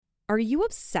Are you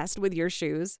obsessed with your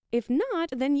shoes? If not,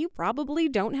 then you probably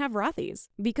don't have Rothy's.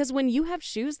 Because when you have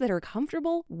shoes that are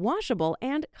comfortable, washable,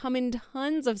 and come in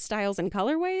tons of styles and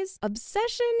colorways,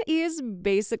 obsession is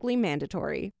basically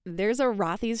mandatory. There's a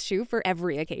Rothy's shoe for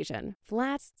every occasion.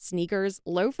 Flats, sneakers,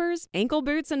 loafers, ankle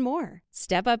boots, and more.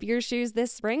 Step up your shoes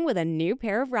this spring with a new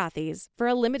pair of Rothy's. For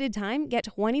a limited time, get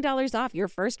 $20 off your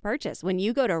first purchase when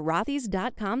you go to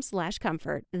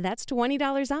rothys.com/comfort. That's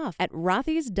 $20 off at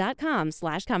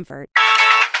rothys.com/comfort.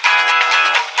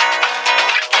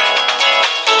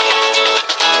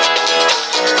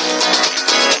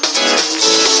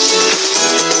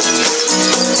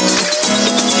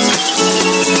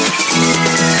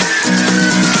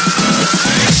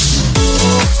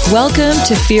 Welcome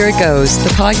to Fear It Goes,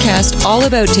 the podcast all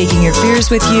about taking your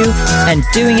fears with you and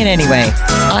doing it anyway.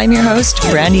 I'm your host,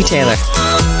 Brandy Taylor.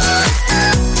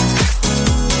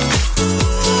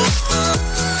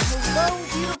 Hello,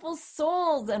 beautiful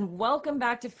souls, and welcome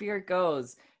back to Fear It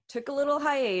Goes. Took a little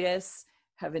hiatus,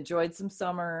 have enjoyed some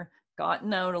summer,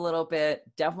 gotten out a little bit,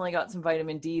 definitely got some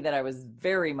vitamin D that I was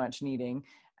very much needing,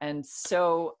 and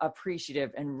so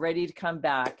appreciative and ready to come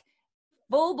back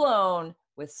full blown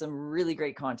with some really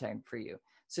great content for you.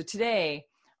 So today,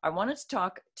 I wanted to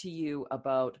talk to you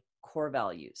about core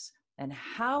values and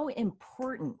how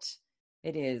important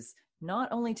it is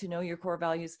not only to know your core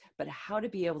values, but how to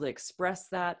be able to express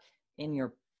that in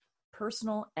your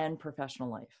personal and professional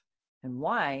life, and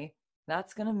why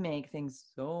that's going to make things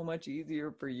so much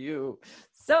easier for you.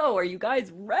 So are you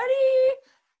guys ready?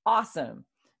 Awesome,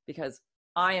 because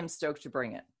I am stoked to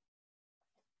bring it.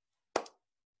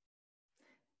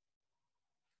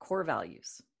 Core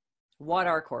values. What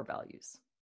are core values?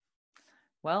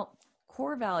 Well,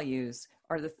 core values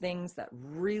are the things that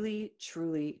really,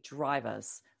 truly drive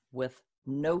us with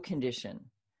no condition.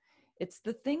 It's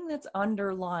the thing that's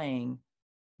underlying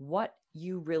what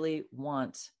you really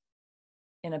want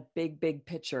in a big, big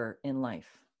picture in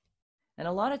life. And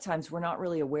a lot of times we're not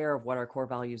really aware of what our core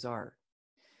values are.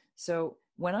 So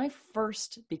when I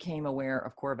first became aware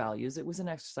of core values, it was an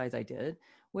exercise I did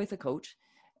with a coach,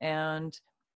 and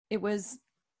it was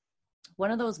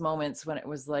one of those moments when it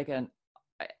was like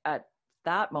at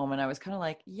that moment, I was kind of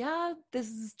like, yeah, this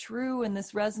is true and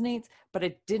this resonates, but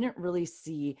I didn't really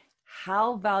see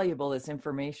how valuable this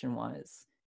information was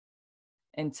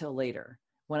until later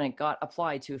when it got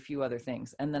applied to a few other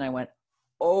things. And then I went,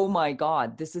 oh my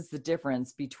God, this is the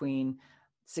difference between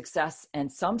success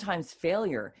and sometimes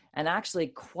failure, and actually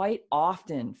quite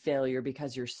often failure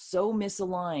because you're so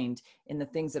misaligned in the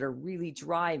things that are really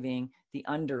driving the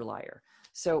underlier.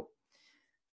 So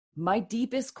my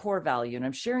deepest core value, and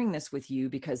I'm sharing this with you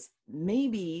because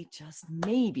maybe, just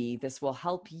maybe, this will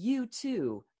help you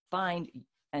to find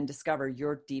and discover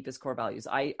your deepest core values.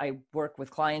 I work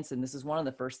with clients, and this is one of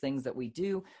the first things that we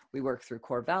do. We work through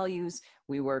core values.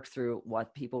 We work through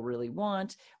what people really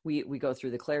want. We go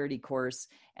through the clarity course,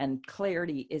 and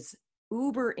clarity is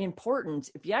uber important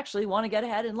if you actually want to get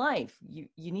ahead in life. You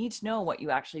need to know what you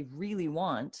actually really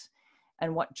want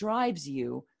and what drives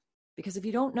you, because if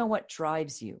you don't know what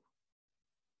drives you,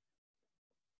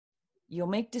 you'll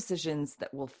make decisions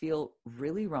that will feel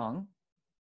really wrong.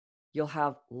 You'll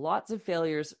have lots of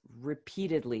failures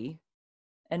repeatedly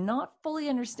and not fully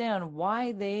understand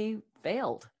why they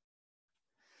failed.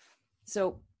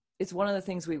 So it's one of the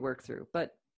things we work through.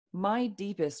 But my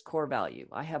deepest core value,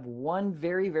 I have one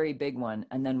very, very big one,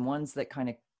 and then ones that kind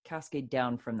of cascade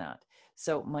down from that.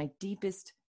 So my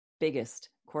deepest, biggest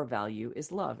core value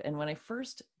is love. And when I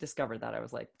first discovered that, I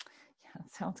was like, yeah,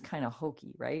 it sounds kind of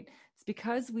hokey, right? It's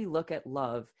because we look at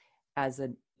love as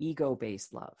an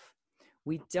ego-based love.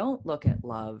 We don't look at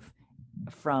love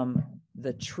from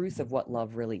the truth of what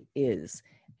love really is,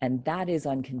 and that is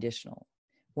unconditional.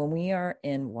 When we are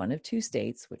in one of two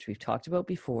states, which we've talked about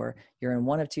before, you're in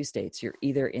one of two states. You're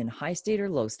either in high state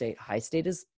or low state. High state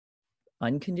is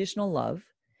unconditional love,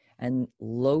 and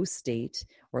low state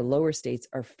or lower states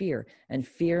are fear. And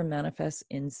fear manifests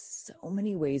in so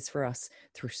many ways for us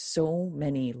through so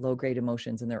many low-grade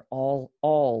emotions, and they're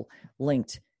all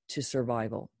linked to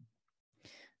survival.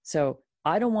 So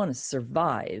I don't want to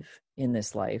survive in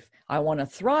this life. I want to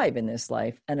thrive in this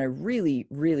life. And I really,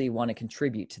 really want to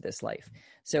contribute to this life.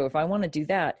 So if I want to do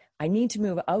that, I need to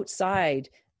move outside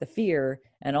the fear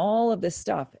and all of this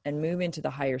stuff and move into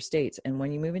the higher states. And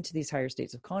when you move into these higher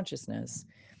states of consciousness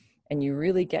and you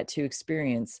really get to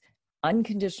experience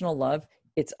unconditional love,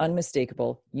 it's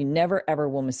unmistakable. You never, ever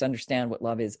will misunderstand what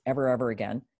love is ever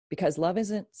again, because love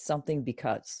isn't something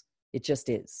because. It just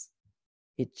is.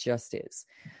 It just is.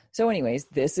 So anyways,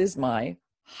 this is my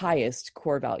highest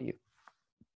core value.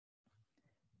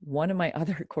 One of my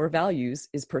other core values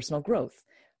is personal growth.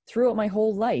 throughout my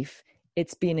whole life,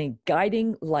 it's been a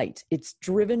guiding light. It's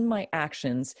driven my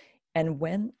actions. And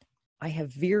when I have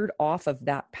veered off of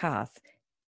that path,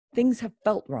 things have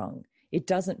felt wrong. It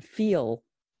doesn't feel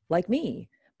like me,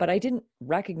 but I didn't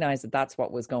recognize that that's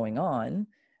what was going on.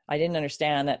 I didn't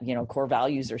understand that, core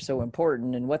values are so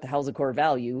important, and what the hell's a core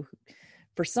value?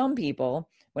 For some people,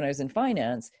 when I was in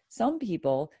finance, some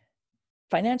people,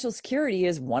 financial security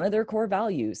is one of their core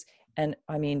values. And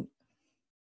I mean,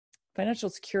 financial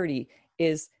security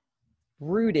is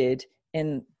rooted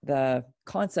in the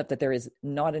concept that there is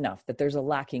not enough, that there's a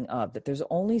lacking of, that there's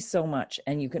only so much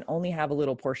and you can only have a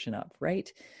little portion of,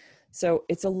 right? So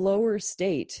it's a lower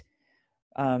state.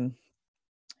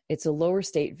 It's a lower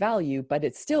state value, but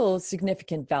it's still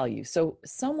significant value. So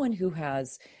someone who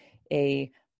has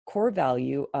a core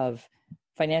value of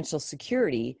financial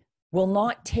security will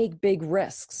not take big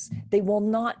risks. They will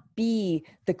not be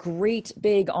the great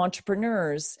big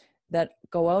entrepreneurs that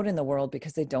go out in the world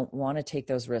because they don't want to take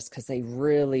those risks because they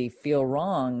really feel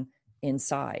wrong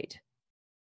inside.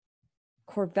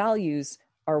 Core values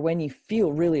are when you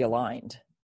feel really aligned.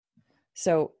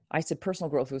 So I said personal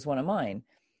growth was one of mine.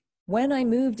 When I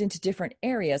moved into different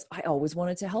areas, I always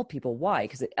wanted to help people. Why?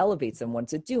 Because it elevates them.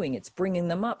 What's it doing? It's bringing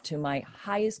them up to my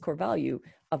highest core value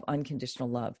of unconditional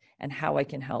love and how I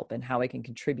can help and how I can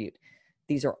contribute.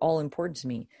 These are all important to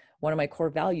me. One of my core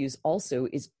values also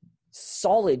is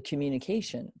solid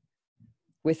communication.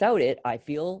 Without it, I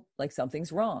feel like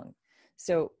something's wrong.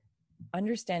 So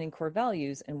understanding core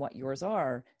values and what yours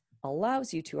are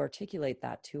allows you to articulate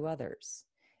that to others.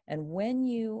 And when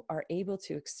you are able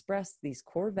to express these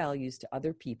core values to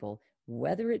other people,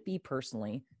 whether it be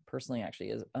personally actually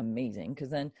is amazing, because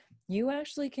then you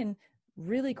actually can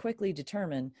really quickly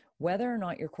determine whether or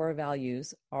not your core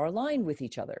values are aligned with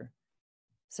each other.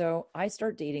 So I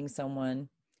start dating someone,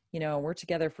 we're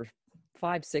together for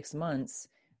 5-6 months.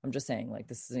 I'm just saying, like,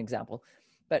 this is an example,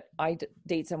 but I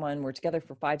date someone, we're together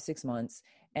for 5-6 months,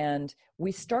 and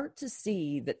we start to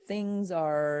see that things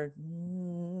are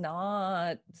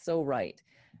not so right.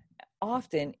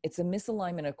 Often it's a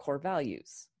misalignment of core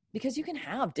values, because you can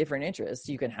have different interests,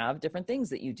 you can have different things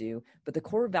that you do, but the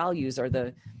core values are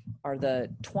the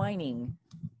twining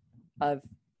of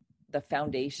the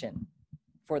foundation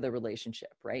for the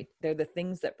relationship, right? They're the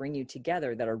things that bring you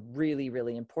together that are really,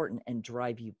 really important and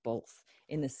drive you both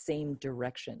in the same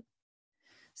direction.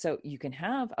 So you can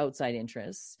have outside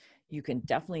interests, you can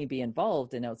definitely be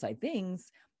involved in outside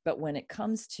things, but when it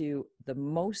comes to the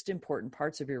most important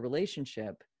parts of your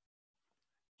relationship,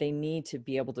 they need to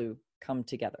be able to come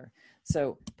together.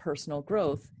 So personal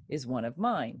growth is one of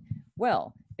mine.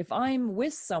 Well, if I'm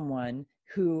with someone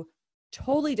who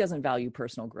totally doesn't value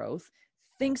personal growth,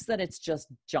 thinks that it's just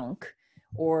junk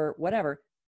or whatever,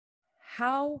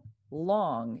 how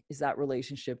long is that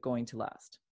relationship going to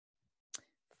last?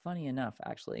 Funny enough,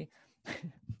 actually,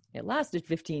 it lasted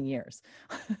 15 years.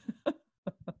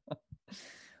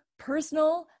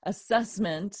 Personal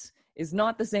assessment is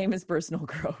not the same as personal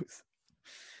growth.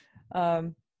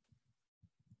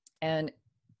 And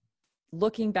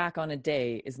looking back on a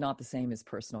day is not the same as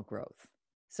personal growth.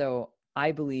 So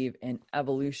I believe in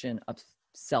evolution of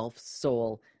self,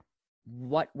 soul,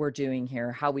 what we're doing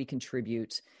here, how we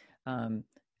contribute.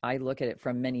 I look at it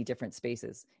from many different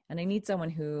spaces, and I need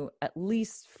someone who at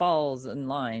least falls in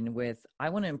line with, I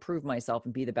want to improve myself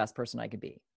and be the best person I can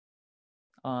be.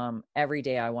 Every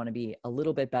day I want to be a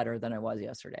little bit better than I was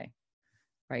yesterday,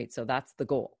 right? So that's the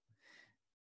goal.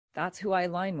 That's who I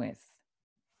align with.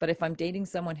 But if I'm dating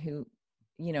someone who,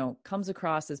 comes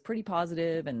across as pretty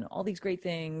positive and all these great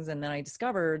things, and then I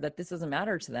discover that this doesn't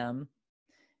matter to them,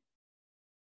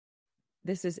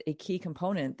 this is a key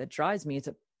component that drives me. It's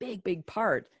a big, big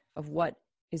part of what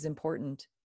is important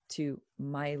to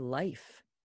my life.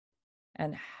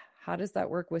 And how does that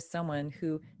work with someone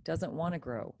who doesn't want to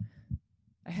grow?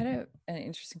 I had an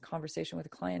interesting conversation with a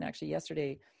client actually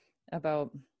yesterday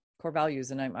about core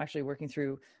values, and I'm actually working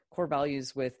through core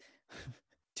values with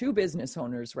 2 business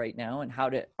owners right now and how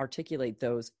to articulate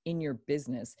those in your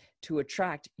business to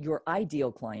attract your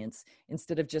ideal clients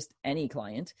instead of just any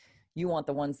client. You want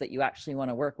the ones that you actually want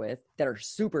to work with, that are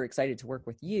super excited to work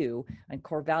with you, and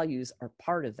core values are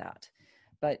part of that.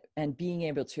 And being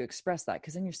able to express that,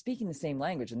 because then you're speaking the same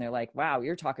language and they're like, wow,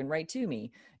 you're talking right to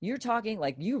me. You're talking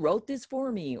like you wrote this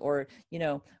for me, or,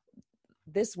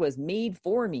 this was made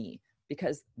for me,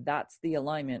 because that's the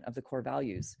alignment of the core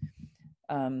values.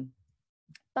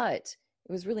 But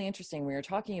it was really interesting. We were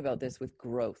talking about this with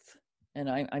growth, and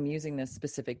I'm using this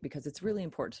specific because it's really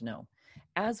important to know.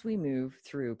 As we move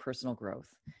through personal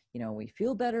growth, we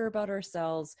feel better about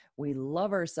ourselves, we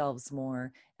love ourselves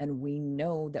more, and we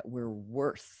know that we're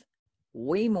worth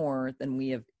way more than we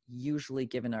have usually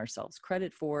given ourselves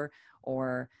credit for,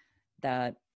 or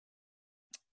that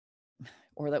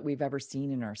we've ever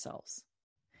seen in ourselves.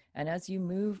 And as you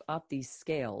move up these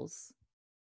scales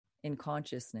in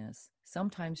consciousness,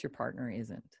 sometimes your partner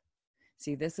isn't.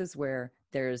 See, this is where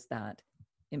there's that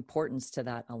importance to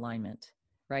that alignment,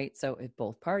 right? So if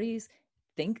both parties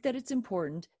think that it's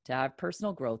important to have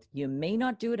personal growth, you may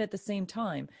not do it at the same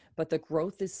time, but the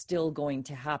growth is still going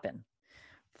to happen.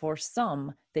 For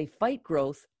some, they fight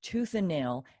growth tooth and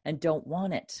nail and don't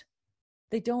want it.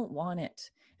 They don't want it.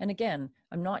 And again,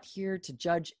 I'm not here to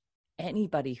judge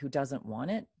anybody who doesn't want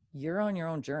it. You're on your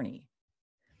own journey.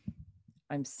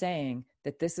 I'm saying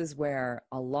that this is where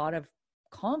a lot of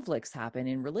conflicts happen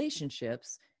in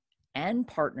relationships and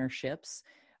partnerships,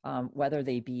 whether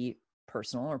they be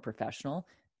personal or professional,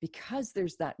 because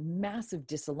there's that massive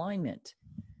disalignment,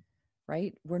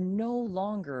 right? We're no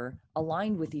longer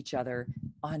aligned with each other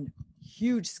on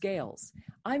huge scales.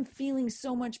 I'm feeling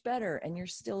so much better and you're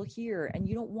still here and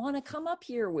you don't want to come up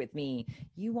here with me.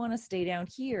 You want to stay down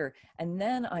here. And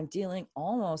then I'm dealing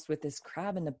almost with this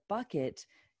crab in the bucket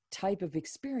type of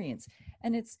experience.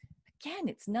 And it's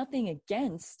nothing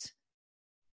against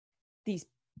these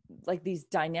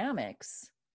dynamics.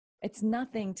 It's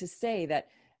nothing to say that,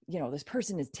 this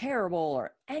person is terrible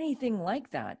or anything like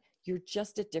that. You're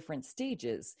just at different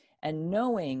stages, and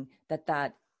knowing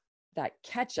that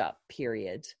catch up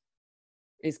period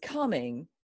is coming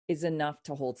is enough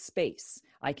to hold space.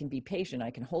 I can be patient.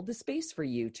 I can hold the space for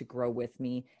you to grow with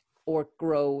me or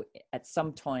grow at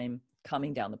some time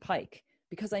coming down the pike,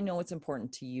 because I know it's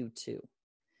important to you too.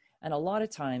 And a lot of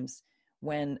times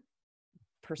when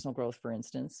personal growth, for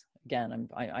instance, again,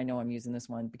 I know I'm using this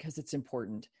one because it's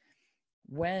important.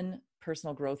 When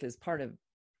personal growth is part of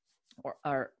or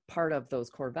are part of those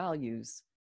core values,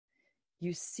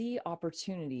 you see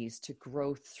opportunities to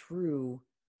grow through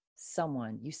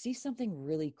someone. You see something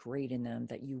really great in them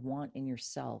that you want in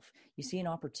yourself. You see an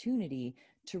opportunity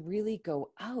to really go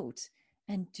out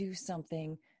and do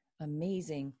something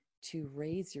amazing to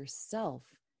raise yourself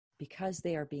because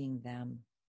they are being them.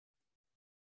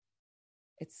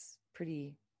 It's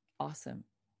pretty awesome,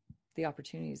 the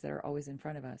opportunities that are always in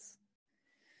front of us.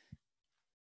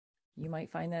 You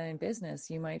might find that in business.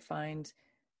 You might find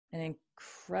an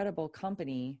incredible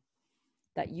company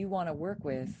that you want to work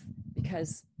with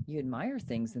because you admire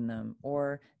things in them,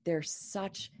 or they're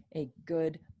such a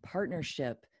good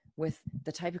partnership with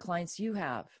the type of clients you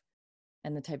have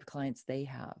and the type of clients they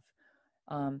have.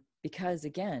 Because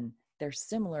again, they're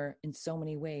similar in so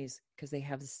many ways because they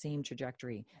have the same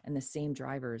trajectory and the same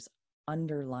drivers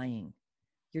underlying.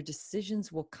 Your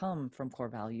decisions will come from core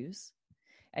values,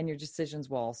 and your decisions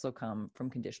will also come from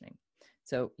conditioning.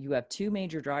 So you have two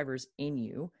major drivers in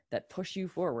you that push you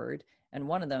forward, and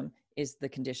one of them is the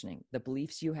conditioning. The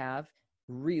beliefs you have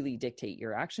really dictate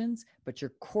your actions, but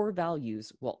your core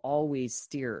values will always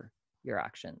steer your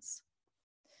actions.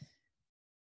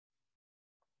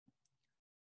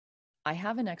 I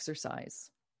have an exercise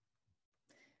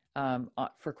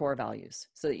for core values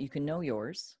so that you can know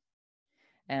yours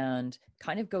and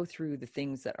kind of go through the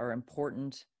things that are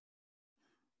important.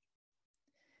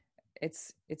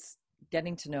 It's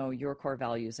getting to know your core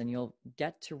values, and you'll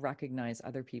get to recognize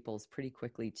other people's pretty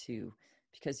quickly too,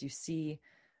 because you see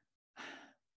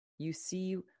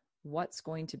what's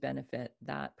going to benefit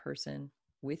that person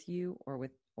with you or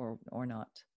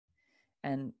not.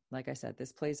 And like I said,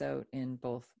 this plays out in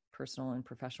both personal and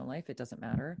professional life. It doesn't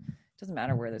matter. It doesn't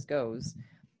matter where this goes.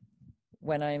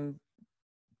 When I'm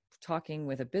talking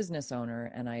with a business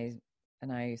owner and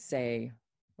I say,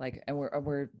 like, and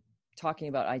we're talking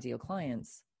about ideal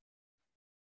clients,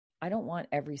 I don't want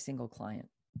every single client.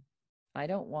 I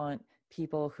don't want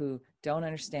people who don't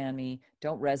understand me,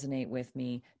 don't resonate with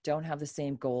me, don't have the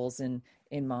same goals in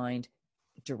mind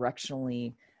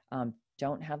directionally,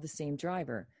 don't have the same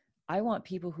driver. I want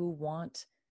people who want,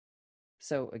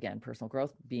 so again, personal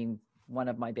growth being one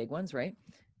of my big ones, right?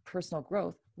 Personal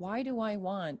growth. Why do I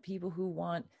want people who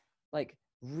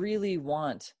really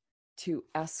want to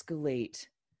escalate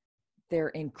their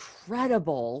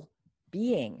incredible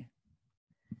being,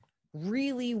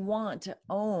 really want to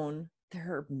own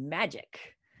their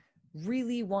magic,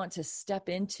 really want to step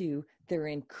into their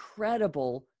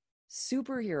incredible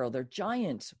superhero, their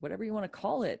giant, whatever you want to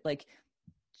call it, like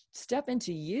step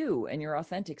into you and your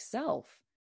authentic self.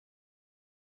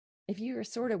 If you're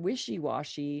sort of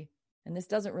wishy-washy and this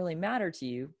doesn't really matter to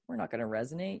you, we're not going to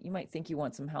resonate. You might think you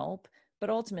want some help, but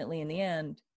ultimately in the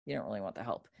end, you don't really want the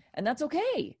help. And that's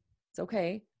okay. It's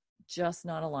okay. Just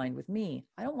not aligned with me.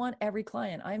 I don't want every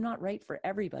client. I'm not right for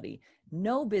everybody.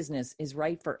 No business is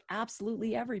right for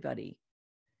absolutely everybody.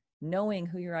 knowing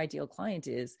who your ideal client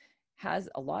is has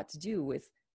a lot to do with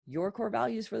your core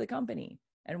values for the company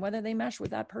and whether they mesh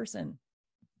with that person.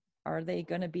 Are they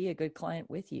going to be a good client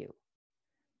with you?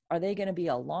 Are they going to be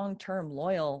a long-term,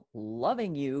 loyal,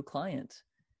 loving you client,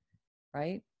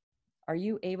 right? Are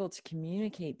you able to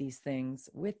communicate these things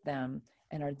with them?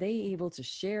 And are they able to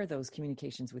share those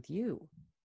communications with you?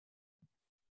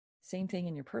 Same thing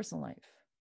in your personal life.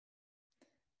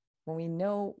 When we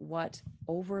know what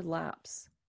overlaps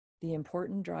the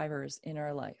important drivers in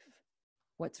our life,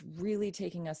 what's really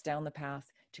taking us down the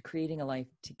path to creating a life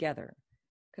together.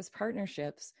 Because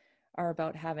partnerships are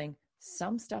about having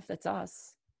some stuff that's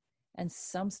us and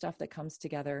some stuff that comes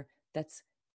together that's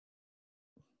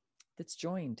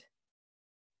joined.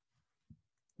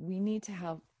 We need to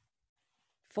have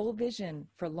full vision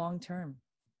for long term.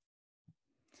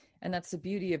 And that's the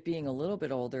beauty of being a little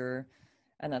bit older.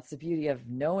 And that's the beauty of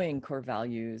knowing core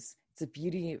values. It's the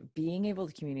beauty of being able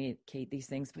to communicate these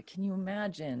things. But can you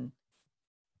imagine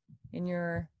in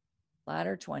your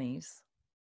latter 20s,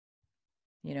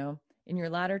 in your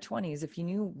latter 20s, if you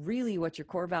knew really what your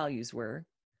core values were,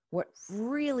 what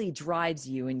really drives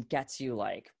you and gets you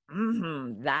like,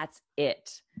 that's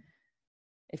it.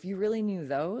 If you really knew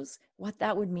those, what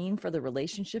that would mean for the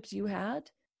relationships you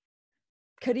had,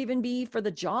 could even be for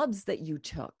the jobs that you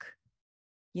took.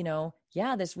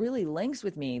 Yeah, this really links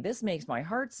with me. This makes my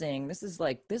heart sing. This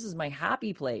is my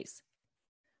happy place.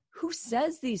 Who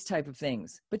says these type of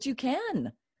things? But you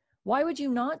can. Why would you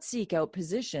not seek out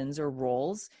positions or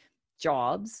roles,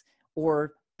 jobs,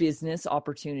 or business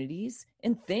opportunities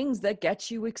and things that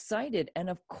get you excited? And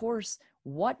of course,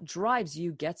 what drives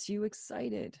you gets you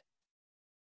excited.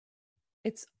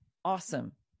 It's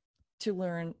awesome to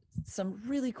learn some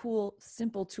really cool,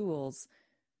 simple tools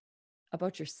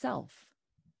about yourself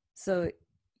so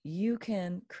you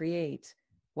can create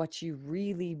what you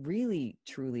really, really,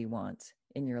 truly want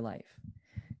in your life.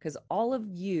 Because all of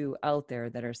you out there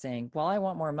that are saying, well, I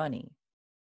want more money.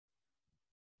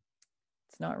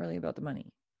 It's not really about the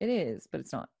money. It is, but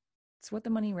it's not. It's what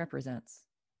the money represents.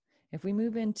 If we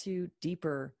move into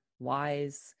deeper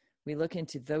whys, we look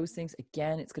into those things,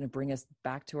 again, it's going to bring us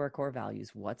back to our core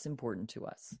values, what's important to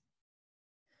us.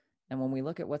 And when we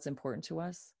look at what's important to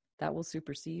us, that will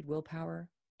supersede willpower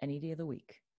any day of the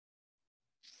week.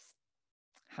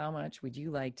 How much would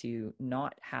you like to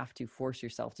not have to force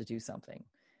yourself to do something?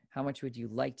 How much would you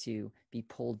like to be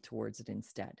pulled towards it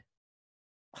instead?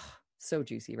 Oh, so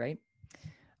juicy, right?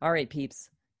 All right, peeps.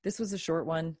 This was a short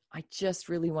one. I just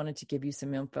really wanted to give you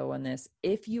some info on this.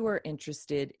 If you are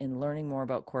interested in learning more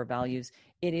about core values,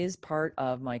 it is part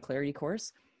of my Clarity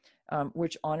course,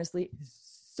 which honestly is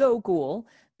so cool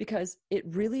because it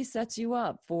really sets you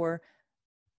up for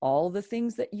all the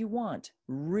things that you want,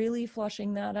 really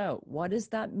flushing that out. What does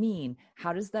that mean?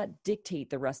 How does that dictate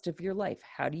the rest of your life?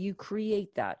 How do you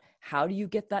create that? How do you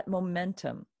get that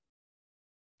momentum?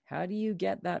 How do you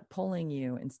get that pulling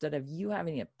you instead of you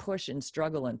having to push and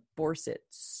struggle and force it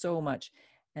so much?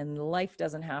 And life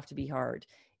doesn't have to be hard.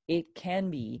 It can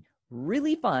be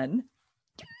really fun.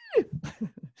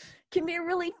 Can be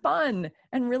really fun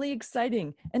and really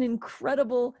exciting, an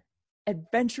incredible,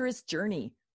 adventurous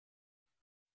journey.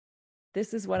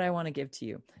 This is what I want to give to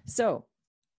you. So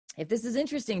if this is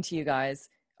interesting to you guys,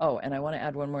 and I want to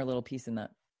add one more little piece in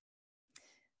that.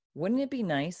 Wouldn't it be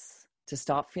nice to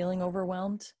stop feeling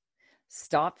overwhelmed?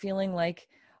 Stop feeling like,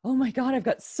 oh my God, I've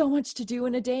got so much to do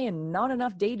in a day and not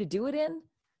enough day to do it in?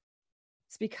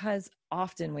 It's because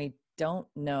often we don't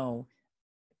know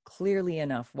clearly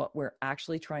enough what we're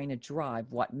actually trying to drive,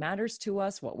 what matters to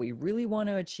us, what we really want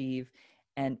to achieve.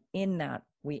 And in that,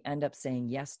 we end up saying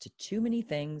yes to too many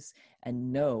things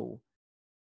and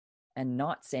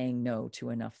not saying no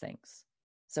to enough things.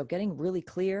 So getting really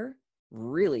clear,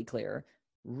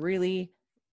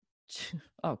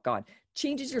 oh God,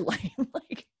 changes your life,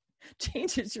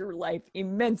 changes your life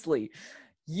immensely.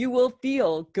 You will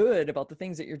feel good about the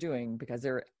things that you're doing because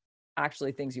they're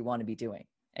actually things you want to be doing.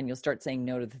 And you'll start saying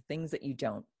no to the things that you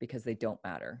don't because they don't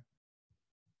matter.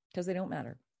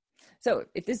 So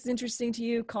if this is interesting to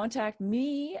you, contact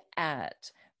me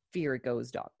at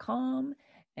feargoes.com.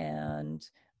 And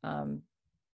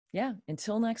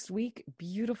until next week,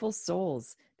 beautiful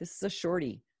souls. This is a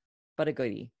shorty, but a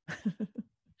goodie.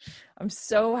 I'm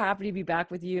so happy to be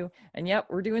back with you. And yep,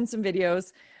 we're doing some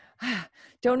videos.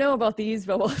 Don't know about these,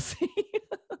 but we'll see.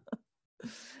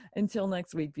 Until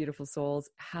next week, beautiful souls,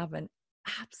 have an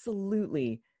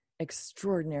absolutely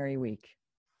extraordinary week.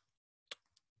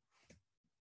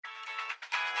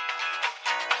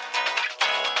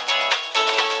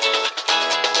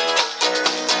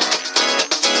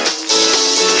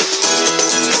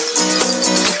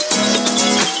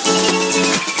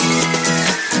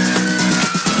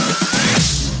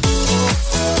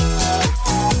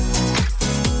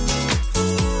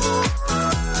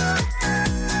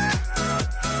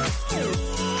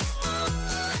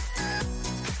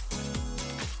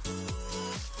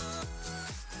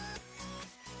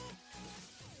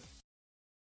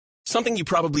 Something you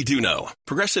probably do know.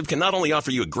 Progressive can not only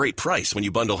offer you a great price when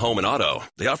you bundle home and auto,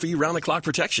 they offer you round-the-clock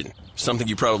protection. Something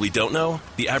you probably don't know,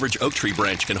 the average oak tree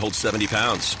branch can hold 70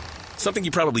 pounds. Something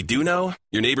you probably do know,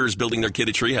 your neighbor is building their kid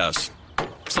a treehouse.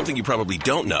 Something you probably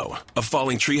don't know, a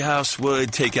falling treehouse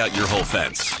would take out your whole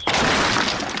fence.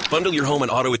 Bundle your home and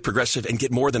auto with Progressive and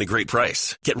get more than a great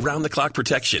price. Get round-the-clock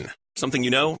protection. Something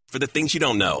you know for the things you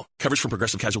don't know. Coverage from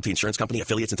Progressive Casualty Insurance Company,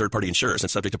 affiliates, and third-party insurers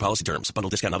and subject to policy terms. Bundle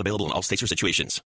discount not available in all states or situations.